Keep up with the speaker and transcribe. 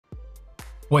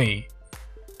Wait,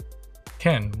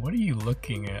 Ken, what are you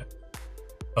looking at?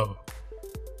 Oh.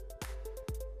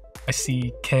 I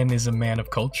see Ken is a man of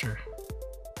culture.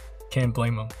 Can't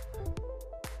blame him.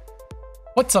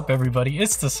 What's up everybody,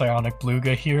 it's the Psionic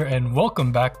Beluga here and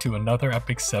welcome back to another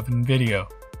Epic 7 video.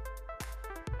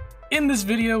 In this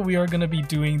video we are going to be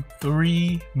doing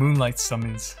 3 Moonlight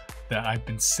summons that I've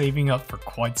been saving up for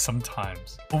quite some time.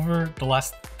 Over the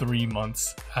last 3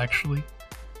 months actually.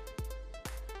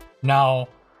 Now,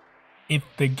 if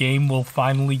the game will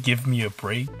finally give me a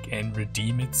break and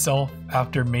redeem itself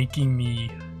after making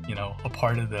me, you know, a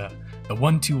part of the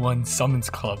 1-2-1 summons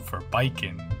club for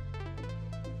biking,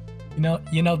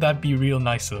 you know that'd be real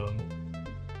nice of them.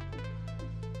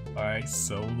 Alright,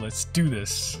 so let's do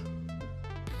this.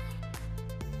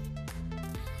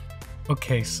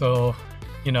 Okay, so,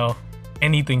 you know,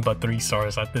 anything but 3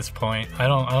 stars at this point. I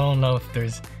don't know if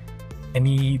there's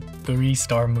any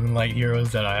 3-star Moonlight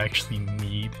heroes that I actually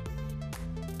need.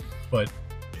 But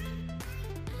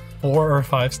 4 or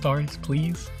 5 stars,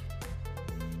 please?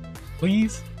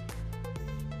 Please?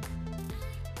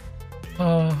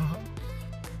 Oh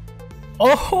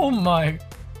my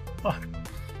fuck.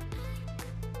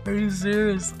 Are you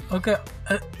serious? Okay,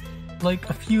 like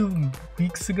a few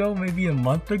weeks ago, maybe a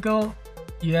month ago,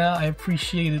 yeah, I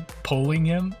appreciated pulling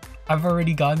him. I've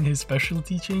already gotten his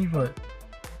specialty change, but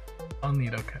I'll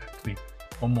need, okay, please.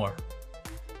 1 more.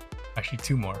 Actually,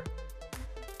 2 more.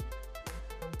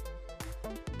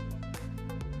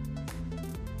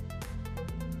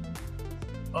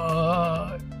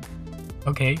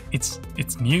 Okay, it's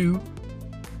new.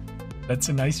 That's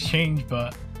a nice change,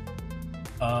 but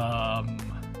I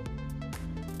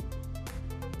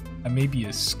may be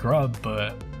a scrub,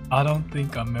 but I don't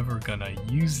think I'm ever gonna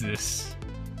use this.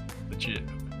 Legit,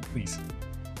 please.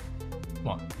 Come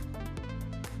on.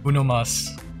 Uno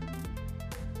mas.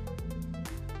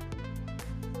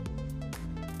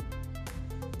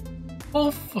 Oh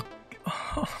fuck.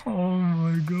 Oh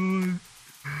my god.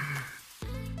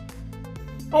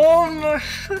 Oh my.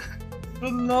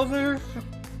 Another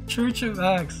Church of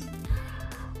Axe.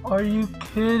 Are you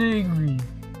kidding me?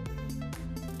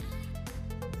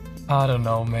 I don't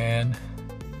know, man.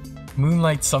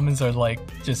 Moonlight summons are like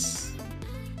just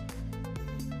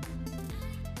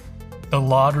the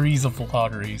lotteries of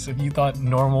lotteries. If you thought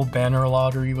normal banner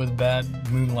lottery was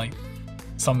bad, Moonlight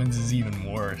summons is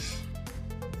even worse.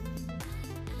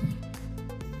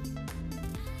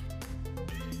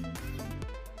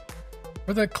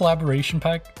 For the collaboration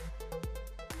pack,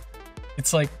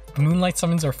 it's like Moonlight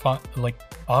summons are like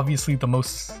obviously the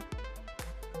most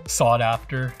sought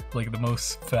after, like the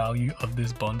most value of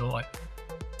this bundle, like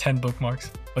 10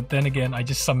 bookmarks. But then again, I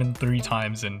just summoned 3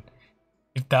 times, and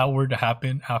if that were to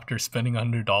happen after spending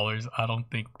 $100, I don't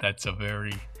think that's a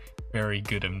very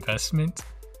good investment.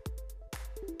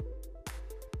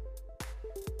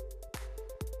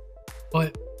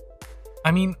 But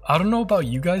I mean, I don't know about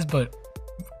you guys, but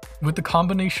with the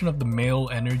combination of the mail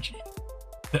energy,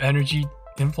 the energy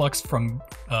influx from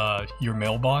your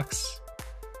mailbox,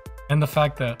 and the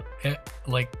fact that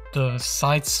like the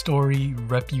side story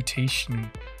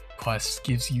reputation quest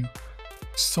gives you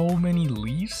so many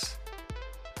leaves,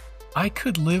 I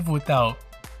could live without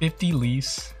 50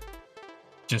 leaves,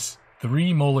 just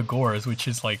 3 Molagoras, which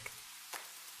is like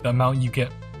the amount you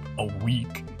get a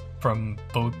week from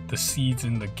both the seeds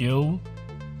in the guild,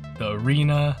 the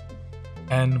arena,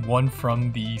 and 1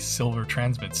 from the silver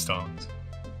transmit stones.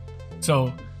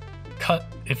 So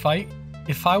if I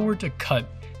were to cut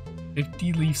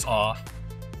 50 leaves off,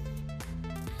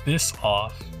 this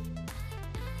off,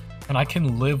 and I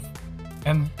can live,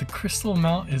 and the crystal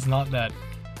amount is not that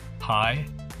high,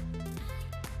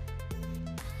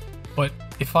 but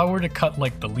if I were to cut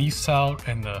like the leaves out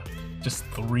and the just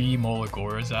 3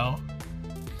 Molagoras out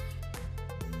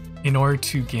in order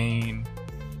to gain,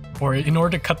 or in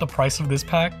order to cut the price of this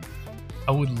pack,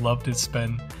 I would love to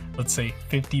spend, let's say,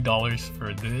 $50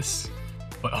 for this,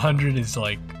 but 100 is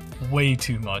like way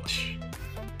too much.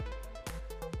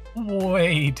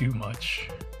 Way too much.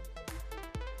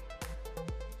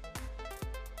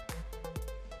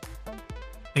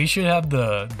 They should have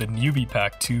the newbie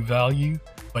pack 2 value,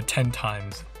 but 10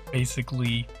 times.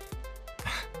 Basically,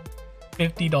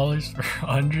 $50 for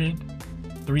 100,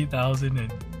 3,000,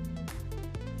 and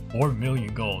 4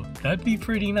 million gold. That'd be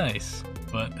pretty nice,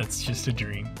 but that's just a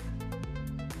dream.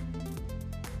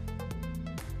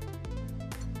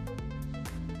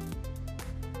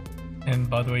 And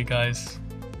by the way, guys,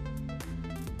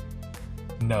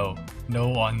 no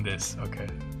on this, okay?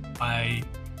 I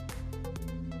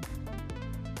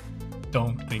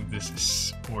don't think this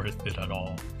is worth it at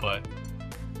all, but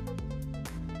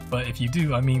if you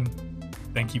do, I mean,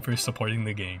 Thank you for supporting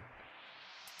the game.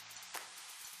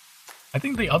 I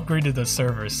think they upgraded the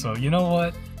servers, so you know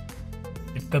what?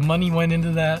 If the money went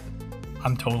into that,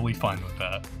 I'm totally fine with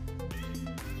that.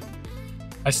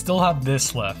 I still have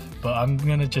this left, but I'm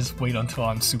gonna just wait until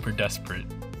I'm super desperate.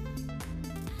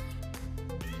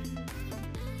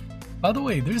 By the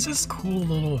way, there's this cool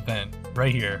little event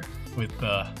right here with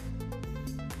I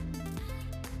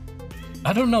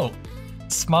don't know if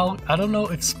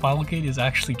Smilegate is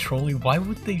actually trolling. Why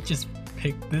would they just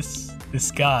pick this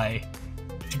guy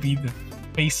to be the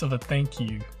face of a thank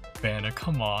you banner?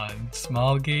 Come on,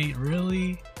 Smilegate,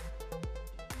 really?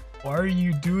 Why are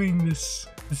you doing this?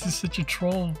 This is such a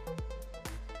troll.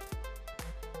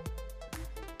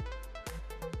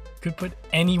 Could put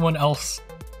anyone else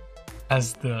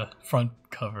as the front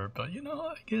cover, but you know,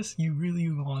 I guess you really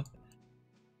want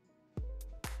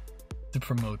to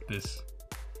promote this.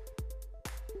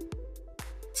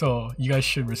 So you guys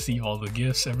should receive all the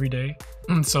gifts every day.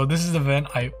 So this is an event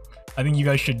I think you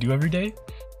guys should do every day,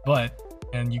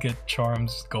 and you get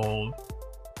charms, gold.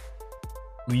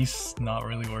 Least not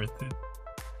really worth it.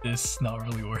 This not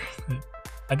really worth it.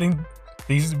 I think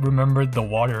these remembered the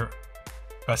water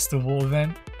festival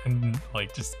event, and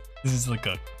like this is like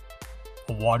a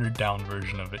watered down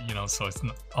version of it, you know, so it's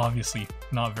obviously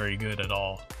not very good at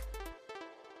all.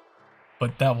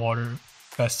 But that water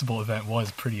festival event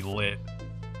was pretty lit,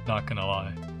 not gonna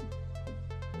lie.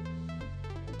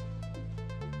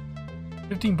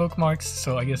 15 bookmarks,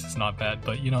 so I guess it's not bad,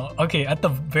 but you know, okay, at the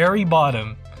very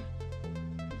bottom,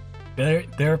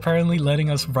 they're apparently letting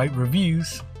us write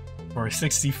reviews for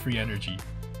 60 free energy.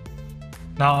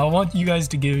 Now, I want you guys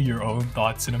to give your own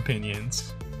thoughts and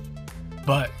opinions,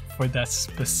 but for that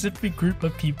specific group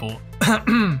of people,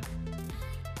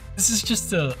 this is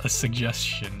just a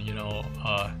suggestion, you know,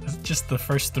 just the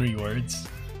first 3 words.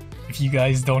 If you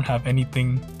guys don't have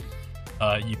anything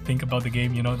you think about the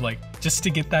game, you know, like just to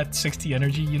get that 60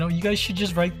 energy, you know, you guys should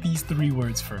just write these 3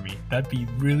 words for me. That'd be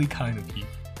really kind of you.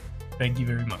 Thank you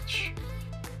very much.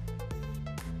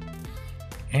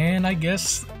 And I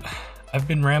guess I've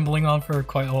been rambling on for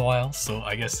quite a while, so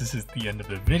I guess this is the end of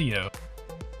the video.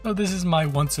 So this is my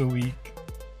once a week,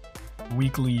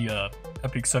 weekly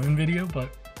Epic 7 video, but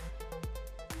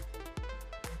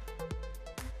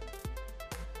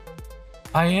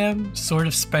I am sort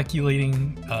of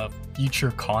speculating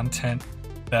future content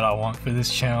that I want for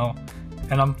this channel,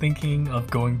 and I'm thinking of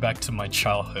going back to my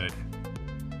childhood,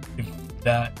 if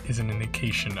that is an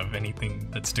indication of anything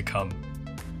that's to come.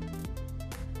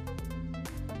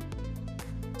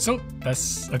 So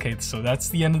that's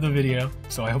the end of the video.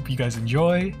 So I hope you guys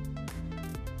enjoy.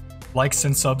 Likes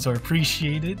and subs are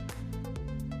appreciated.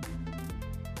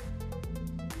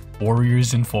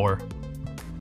 Warriors in 4.